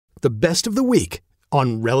the best of the week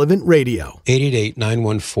on Relevant Radio.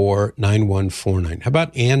 888-914-9149. How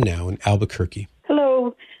about Ann now in Albuquerque?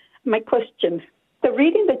 Hello. My question. The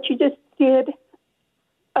reading that you just did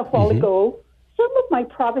a while ago, some of my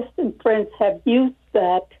Protestant friends have used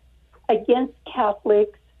that against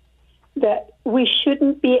Catholics, that we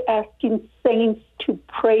shouldn't be asking saints to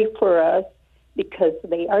pray for us because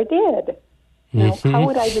they are dead. Now, how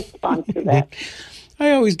would I respond to that?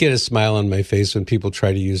 I always get a smile on my face when people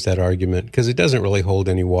try to use that argument because it doesn't really hold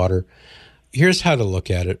any water. Here's how to look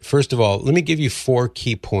at it. First of all, let me give you 4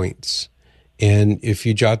 key points. And if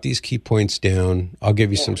you jot these key points down, I'll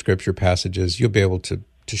give you some scripture passages. You'll be able to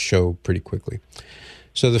show pretty quickly.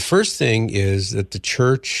 So the first thing is that the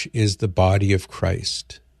church is the body of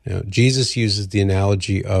Christ. Now, Jesus uses the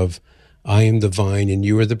analogy of, I am the vine and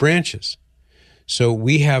you are the branches. So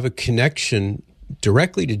we have a connection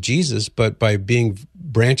directly to Jesus, but by being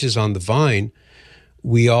branches on the vine,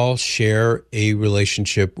 we all share a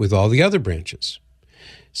relationship with all the other branches.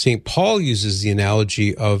 St. Paul uses the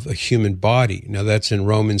analogy of a human body. Now, that's in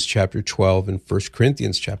Romans chapter 12 and 1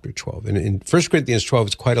 Corinthians chapter 12. And in 1 Corinthians 12,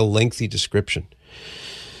 it's quite a lengthy description.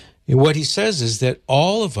 And what he says is that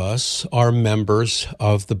all of us are members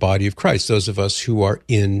of the body of Christ, those of us who are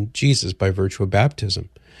in Jesus by virtue of baptism.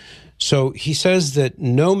 So he says that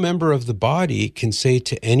no member of the body can say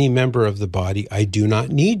to any member of the body, I do not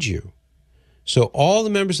need you. So all the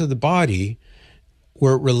members of the body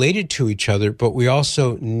were related to each other, but we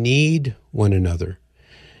also need one another.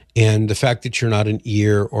 And the fact that you're not an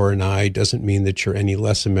ear or an eye doesn't mean that you're any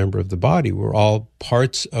less a member of the body. We're all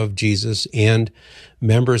parts of Jesus and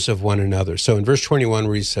members of one another. So in verse 21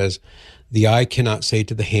 where he says, the eye cannot say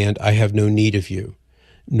to the hand, I have no need of you.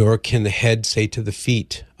 Nor can the head say to the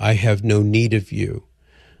feet, I have no need of you.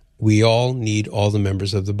 We all need all the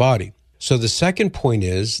members of the body. So the second point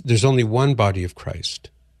is, there's only one body of Christ.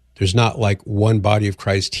 There's not like one body of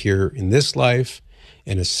Christ here in this life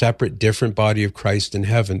and a separate, different body of Christ in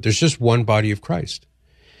heaven. There's just one body of Christ.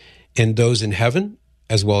 And those in heaven,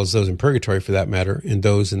 as well as those in purgatory for that matter, and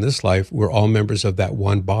those in this life, we're all members of that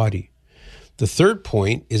one body. The third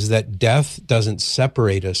point is that death doesn't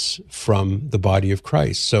separate us from the body of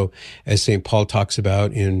Christ. So as St. Paul talks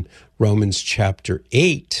about in Romans chapter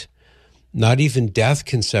 8, not even death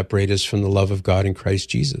can separate us from the love of God in Christ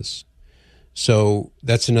Jesus. So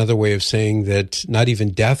that's another way of saying that not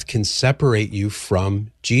even death can separate you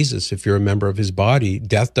from Jesus. If you're a member of his body,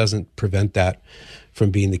 death doesn't prevent that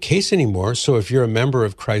from being the case anymore. So if you're a member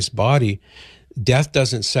of Christ's body, death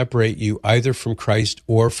doesn't separate you either from Christ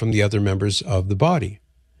or from the other members of the body.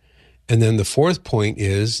 And then the fourth point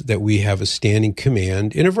is that we have a standing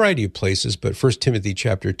command in a variety of places, but 1 Timothy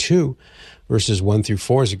chapter 2, verses 1 through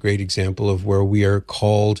 4 is a great example of where we are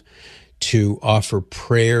called to offer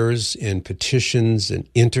prayers and petitions and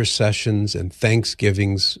intercessions and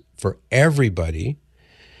thanksgivings for everybody.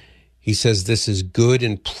 He says this is good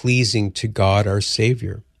and pleasing to God our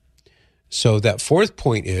Savior. So that fourth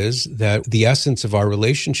point is that the essence of our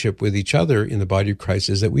relationship with each other in the body of Christ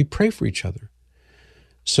is that we pray for each other.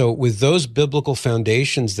 So with those biblical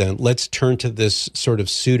foundations, then, let's turn to this sort of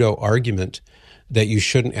pseudo-argument that you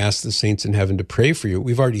shouldn't ask the saints in heaven to pray for you.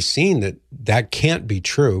 We've already seen that that can't be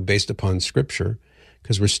true based upon Scripture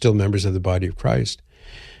because we're still members of the body of Christ.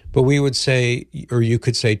 But we would say, or you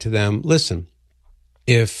could say to them, listen,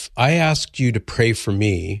 if I asked you to pray for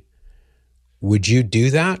me, would you do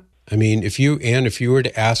that? I mean, if you were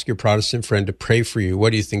to ask your Protestant friend to pray for you,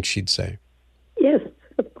 what do you think she'd say? Yes,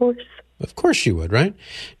 of course. Of course she would, right?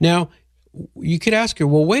 Now, you could ask her,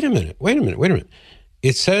 well, wait a minute.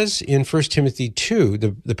 It says in 1 Timothy 2,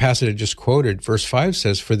 the passage I just quoted, verse 5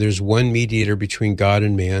 says, for there's one mediator between God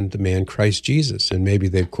and man, the man Christ Jesus. And maybe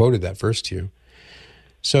they've quoted that verse to you.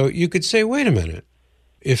 So you could say, wait a minute.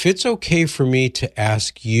 If it's okay for me to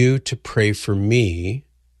ask you to pray for me,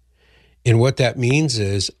 and what that means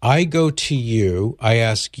is I go to you, I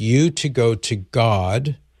ask you to go to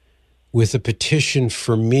God with a petition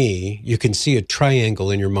for me. You can see a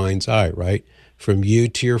triangle in your mind's eye, right? From you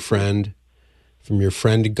to your friend, from your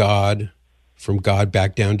friend to God, from God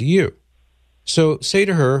back down to you. So say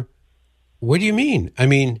to her, what do you mean? I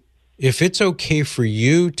mean, if it's okay for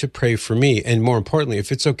you to pray for me, and more importantly,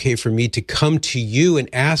 if it's okay for me to come to you and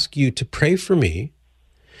ask you to pray for me,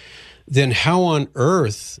 then how on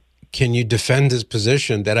earth can you defend this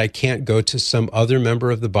position that I can't go to some other member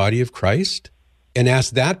of the body of Christ and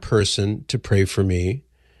ask that person to pray for me?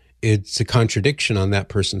 It's a contradiction on that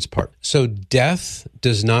person's part. So death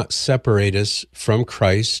does not separate us from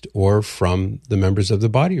Christ or from the members of the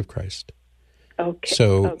body of Christ. Okay.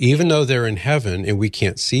 So even though they're in heaven and we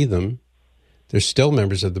can't see them, they're still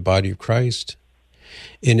members of the body of Christ.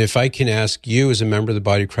 And if I can ask you as a member of the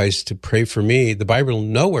body of Christ to pray for me, the Bible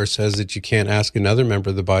nowhere says that you can't ask another member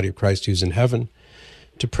of the body of Christ who's in heaven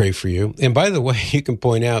to pray for you. And by the way, you can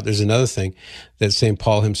point out there's another thing that St.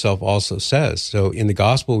 Paul himself also says. So in the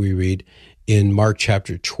gospel we read in Mark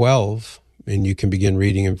chapter 12, and you can begin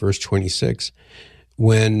reading in verse 26,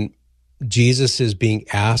 when Jesus is being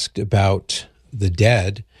asked about the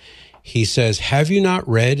dead, he says, "Have you not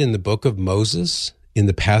read in the book of Moses, in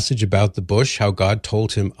the passage about the bush, how God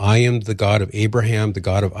told him, 'I am the God of Abraham, the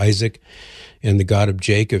God of Isaac, and the God of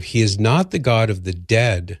Jacob'? He is not the God of the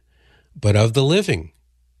dead, but of the living.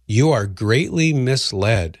 You are greatly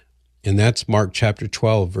misled." And that's Mark chapter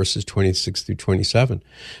 12, verses 26 through 27.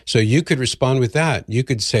 So you could respond with that. You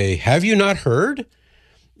could say, "Have you not heard?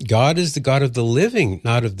 God is the God of the living,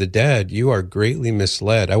 not of the dead. You are greatly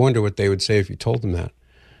misled." I wonder what they would say if you told them that.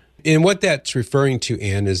 And what that's referring to,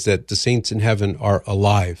 Anne, is that the saints in heaven are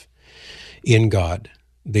alive in God.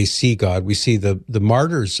 They see God. We see the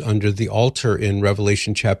martyrs under the altar in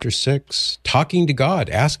Revelation chapter 6, talking to God,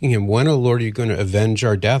 asking him, "When, O Lord, are you going to avenge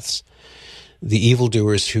our deaths, the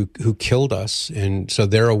evildoers who killed us?" And so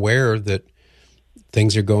they're aware that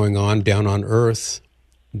things are going on down on earth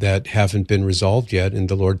that haven't been resolved yet. And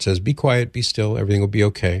the Lord says, "Be quiet, be still, everything will be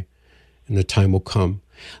okay, and the time will come."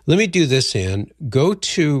 Let me do this, Ann. Go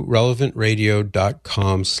to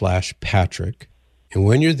relevantradio.com/Patrick. And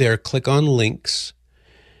when you're there, click on links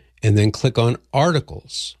and then click on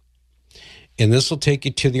articles. And this will take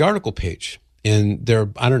you to the article page. And there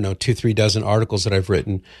are, 2-3 dozen articles that I've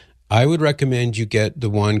written. I would recommend you get the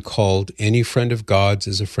one called "Any Friend of God's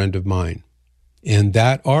is a Friend of Mine." And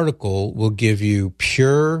that article will give you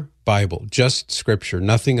pure Bible, just Scripture,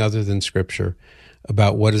 nothing other than Scripture,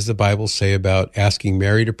 about what does the Bible say about asking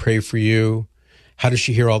Mary to pray for you. How does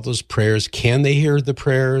she hear all those prayers? Can they hear the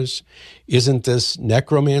prayers? Isn't this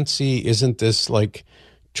necromancy? Isn't this like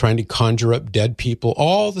trying to conjure up dead people?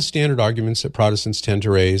 All the standard arguments that Protestants tend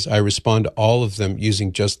to raise, I respond to all of them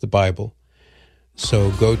using just the Bible.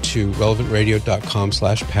 So go to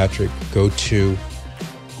relevantradio.com/Patrick, go to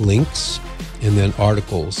links, and then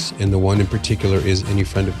articles. And the one in particular is "Any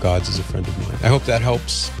Friend of God's is a Friend of Mine." I hope that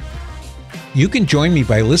helps. You can join me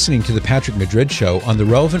by listening to The Patrick Madrid Show on the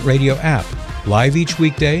Relevant Radio app, live each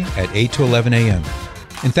weekday at 8 to 11 a.m.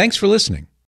 And thanks for listening.